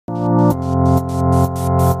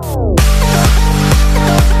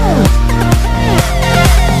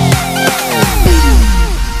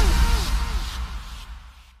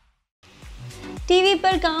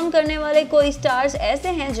काम करने वाले कोई स्टार्स ऐसे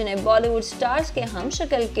हैं जिन्हें बॉलीवुड स्टार्स के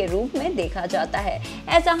हमशक्ल के रूप में देखा जाता है।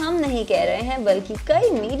 ऐसा हम नहीं कह रहे हैं, बल्कि कई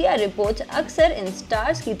मीडिया रिपोर्ट्स अक्सर इन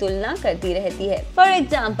स्टार्स की तुलना करती रहती है। फॉर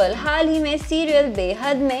एग्जाम्पल, हाल ही में सीरियल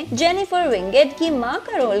बेहद में जेनिफर विंगेट की मां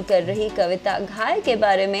का रोल कर रही कविता घायल के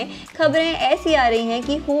बारे में खबरें ऐसी आ रही हैं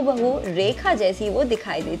कि हूबहू रेखा जैसी वो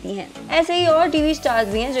दिखाई देती हैं। ऐसे ही और टीवी स्टार्स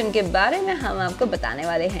भी हैं जिनके बारे में हम आपको बताने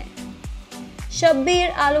वाले हैं। शब्बीर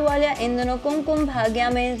आलूवालिया इन दिनों कुमकुम भाग्या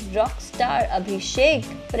में रॉक स्टार अभिषेक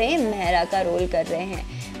प्रेम मेहरा का रोल कर रहे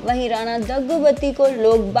हैं। वहीं राणा दग्गुबती को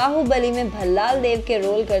लोग बाहुबली में भल्लाल देव के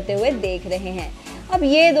रोल करते हुए देख रहे हैं। अब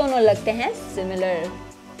ये दोनों लगते हैं सिमिलर।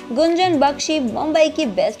 गुंजन बख्शी मुंबई की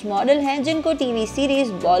बेस्ट मॉडल हैं, जिनको टीवी सीरीज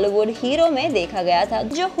बॉलीवुड हीरो में देखा गया था,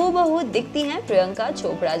 जो हूबहू दिखती हैं प्रियंका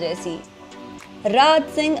चोपड़ा जैसी। राज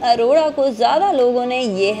सिंह अरोड़ा को ज्यादा लोगों ने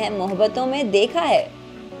ये है मोहब्बतों में देखा है,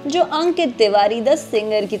 जो अंकित तिवारी द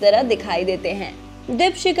सिंगर की तरह दिखाई देते हैं।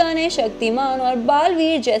 दीपशिका ने शक्तिमान और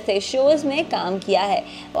बालवीर जैसे शोज में काम किया है,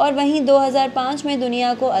 और वहीं 2005 में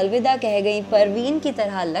दुनिया को अलविदा कह गई परवीन की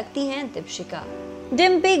तरह लगती हैं दीपशिका।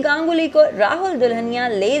 डिम्पी गांगुली को राहुल दुल्हनिया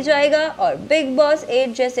ले जाएगा और बिग बॉस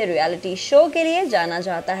 8 जैसे रियलिटी शो के लिए जाना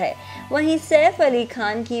जाता है। वहीं सैफ अली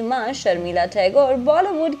खान की मां शर्मिला टैगोर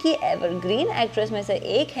बॉलीवुड की एवरग्रीन एक्ट्रेस में से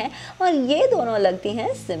एक हैं, और ये दोनों लगती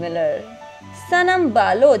हैं सिमिलर। सनम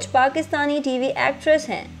बालोच पाकिस्तानी टीवी एक्ट्रेस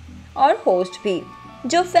हैं और होस्ट भी,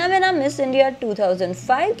 जो फेमिना मिस इंडिया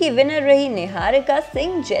 2005 की विनर रही निहारिका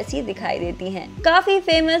सिंह जैसी दिखाई देती हैं। काफी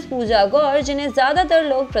फेमस पूजा गौर, जिन्हें ज्यादातर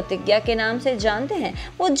लोग प्रतिज्ञा के नाम से जानते हैं,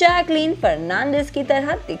 वो जैकलीन फर्नांडिस की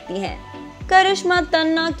तरह दिखती हैं। करिश्मा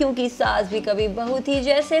तन्ना क्योंकि सास भी कभी बहू थी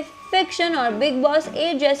जैसे फिक्शन और बिग बॉस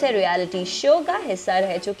 8 जैसे रियलिटी शो का हिस्सा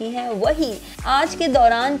रह चुकी हैं। वही आज के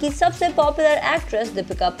दौरान की सबसे पॉपुलर एक्ट्रेस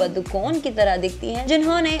दीपिका पादुकोण की तरह दिखती हैं,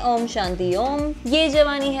 जिन्होंने ओम शांति ओम, ये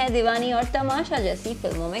जवानी है दीवानी और तमाशा जैसी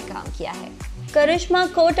फिल्मों में काम किया है। करिश्मा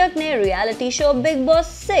कोटक ने रियलिटी शो बिग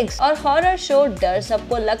बॉस 6 और हॉरर शो डर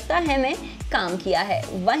सबको लगता है में काम किया है।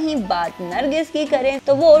 वहीं बात नरगिस की करें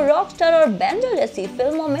तो वो रॉकस्टार और बैंजो जैसी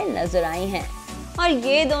फिल्मों में नजर आई हैं, और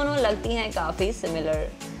ये दोनों लगती हैं काफी similar.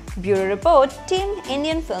 Bureau report, team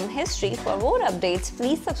Indian film history. For more updates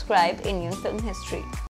please subscribe Indian film history.